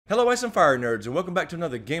Hello Ice and Fire nerds, and welcome back to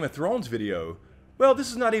another Game of Thrones video. Well,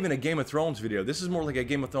 this is not even a Game of Thrones video, this is more like a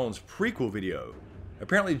Game of Thrones prequel video.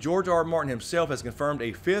 Apparently George R. R. Martin himself has confirmed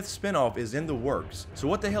a 5th spin-off is in the works. So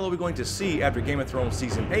what the hell are we going to see after Game of Thrones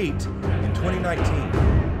Season 8 in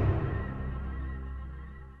 2019?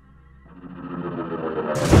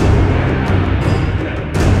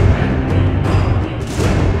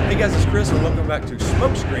 Hey guys, it's Chris and welcome back to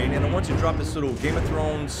SmokeScreen, and I want to drop this little Game of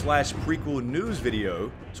Thrones / prequel news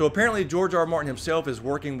video. So apparently George R. R. Martin himself is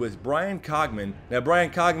working with Bryan Cogman. Now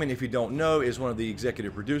Bryan Cogman, if you don't know, is one of the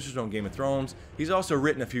executive producers on Game of Thrones. He's also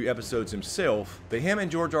written a few episodes himself. But him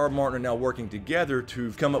and George R. R. Martin are now working together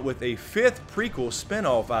to come up with a 5th prequel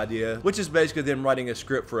spin-off idea, which is basically them writing a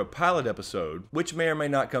script for a pilot episode, which may or may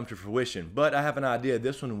not come to fruition, but I have an idea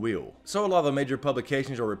this one will. So a lot of the major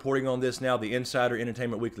publications are reporting on this now, The Insider,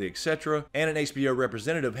 Entertainment Weekly, etc., and an HBO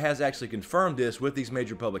representative has actually confirmed this with these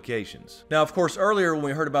major publications. Now, of course, earlier when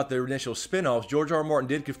we heard about the initial spin-offs, George R. R. Martin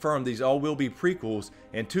did confirm these all will be prequels,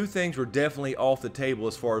 and two things were definitely off the table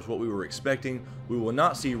as far as what we were expecting. We will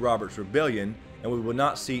not see Robert's Rebellion, and we will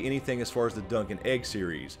not see anything as far as the Dunk and Egg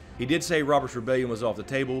series. He did say Robert's Rebellion was off the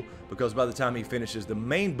table because by the time he finishes the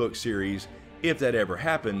main book series, if that ever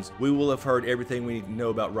happens, we will have heard everything we need to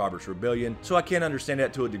know about Robert's Rebellion, so I can understand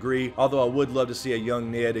that to a degree, although I would love to see a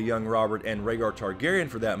young Ned, a young Robert, and Rhaegar Targaryen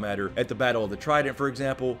for that matter, at the Battle of the Trident, for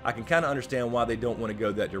example. I can kind of understand why they don't want to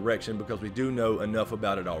go that direction because we do know enough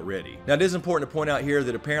about it already. Now it is important to point out here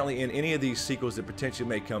that apparently in any of these sequels that potentially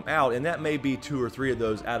may come out, and that may be 2 or 3 of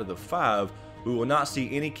those out of the 5, we will not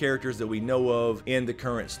see any characters that we know of in the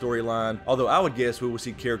current storyline, although I would guess we will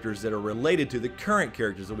see characters that are related to the current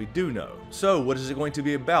characters that we do know. So what is it going to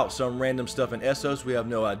be about? Some random stuff in Essos we have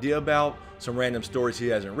no idea about, some random stories he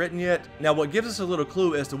hasn't written yet. Now what gives us a little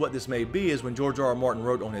clue as to what this may be is when George R. R. Martin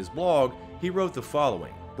wrote on his blog, he wrote the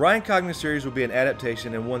following. Bryan Cogman's series will be an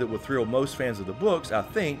adaptation and one that will thrill most fans of the books, I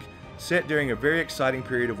think, set during a very exciting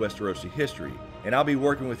period of Westerosi history. And I'll be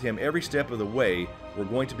working with him every step of the way. We're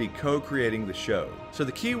going to be co-creating the show. So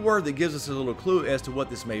the key word that gives us a little clue as to what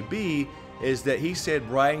this may be is that he said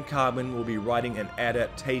Bryan Cogman will be writing an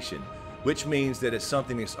adaptation, which means that it's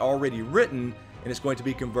something that's already written and it's going to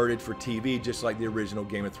be converted for TV just like the original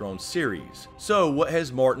Game of Thrones series. So what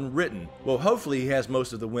has Martin written? Well, hopefully he has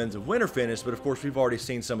most of the Winds of Winter finished, but of course we've already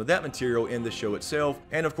seen some of that material in the show itself,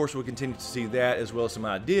 and of course we'll continue to see that as well as some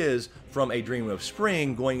ideas from A Dream of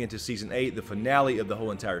Spring going into Season 8, the finale of the whole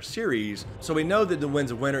entire series. So we know that the Winds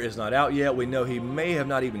of Winter is not out yet. We know he may have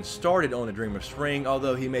not even started on A Dream of Spring,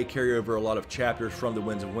 although he may carry over a lot of chapters from the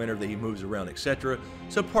Winds of Winter that he moves around, etc.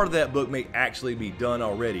 So part of that book may actually be done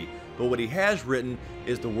already. But what he has written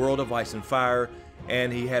is The World of Ice and Fire,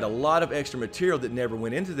 and he had a lot of extra material that never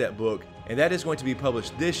went into that book, and that is going to be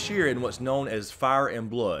published this year in what's known as Fire and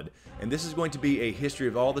Blood. And this is going to be a history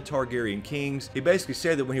of all the Targaryen kings. He basically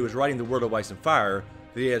said that when he was writing The World of Ice and Fire,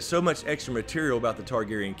 that he had so much extra material about the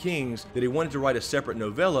Targaryen kings that he wanted to write a separate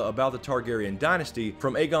novella about the Targaryen dynasty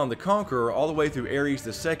from Aegon the Conqueror all the way through Aerys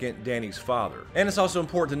II, Dany's father. And it's also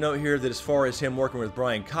important to note here that as far as him working with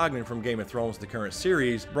Bryan Cogman from Game of Thrones, the current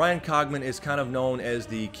series, Bryan Cogman is kind of known as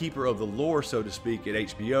the keeper of the lore, so to speak, at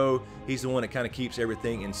HBO. He's the one that kind of keeps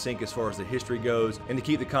everything in sync as far as the history goes, and to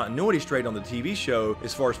keep the continuity straight on the TV show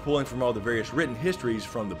as far as pulling from all the various written histories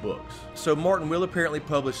from the books. So Martin will apparently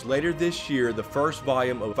publish later this year the first volume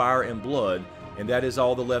of Fire and Blood, and that is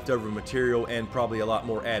all the leftover material and probably a lot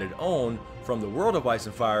more added on from the World of Ice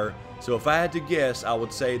and Fire. So if I had to guess, I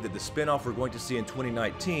would say that the spin-off we're going to see in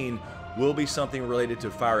 2019 will be something related to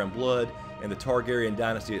Fire and Blood and the Targaryen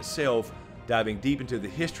dynasty itself, diving deep into the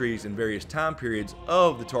histories and various time periods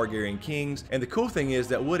of the Targaryen kings. And the cool thing is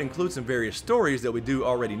that would include some various stories that we do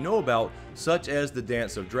already know about, such as the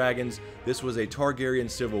Dance of Dragons. This was a Targaryen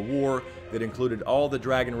civil war that included all the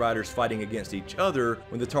dragon riders fighting against each other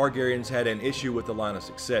when the Targaryens had an issue with the line of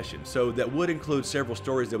succession. So that would include several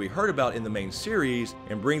stories that we heard about in the main series,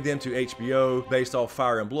 and bring them to HBO based off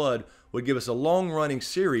Fire and Blood would give us a long-running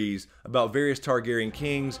series about various Targaryen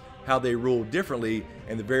kings, how they ruled differently,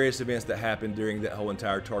 and the various events that happened during that whole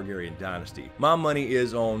entire Targaryen dynasty. My money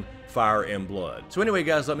is on Fire and Blood. So anyway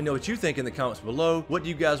guys, let me know what you think in the comments below. What do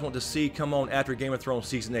you guys want to see come on after Game of Thrones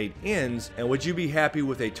Season 8 ends? And would you be happy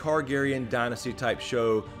with a Targaryen dynasty type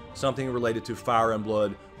show, something related to Fire and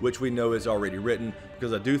Blood, which we know is already written?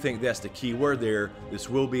 Because I do think that's the key word there. This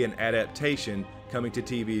will be an adaptation coming to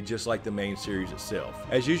TV just like the main series itself.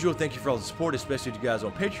 As usual, thank you for all the support, especially to you guys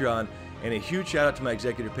on Patreon, and a huge shout out to my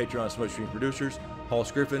executive Patreon SmokeScreen producers,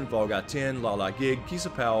 Griffin, Volguy 10, Lala Gig,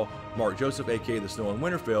 Kissa Powell, Marc Joseph aka The Snow in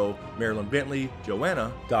Winterfell, Marylin Bentley,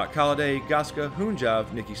 JoAnna, Doc Holliday, Goska,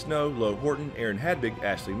 HoonJive, Nicki Snow, Horton, Erin Habig,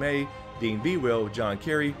 Ashley May, Dean Bwell, John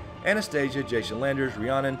Carey, Anastasia, Jason Landers,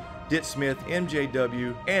 Rhiaanon, DTizSmith,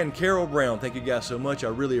 MJW, and Carole Brown. Thank you guys so much. I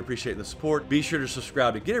really appreciate the support. Be sure to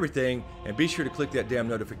subscribe to get everything, and be sure to click that damn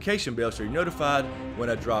notification bell so you're notified when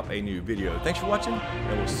I drop a new video. Thanks for watching,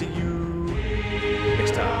 and we'll see you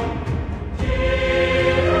next time.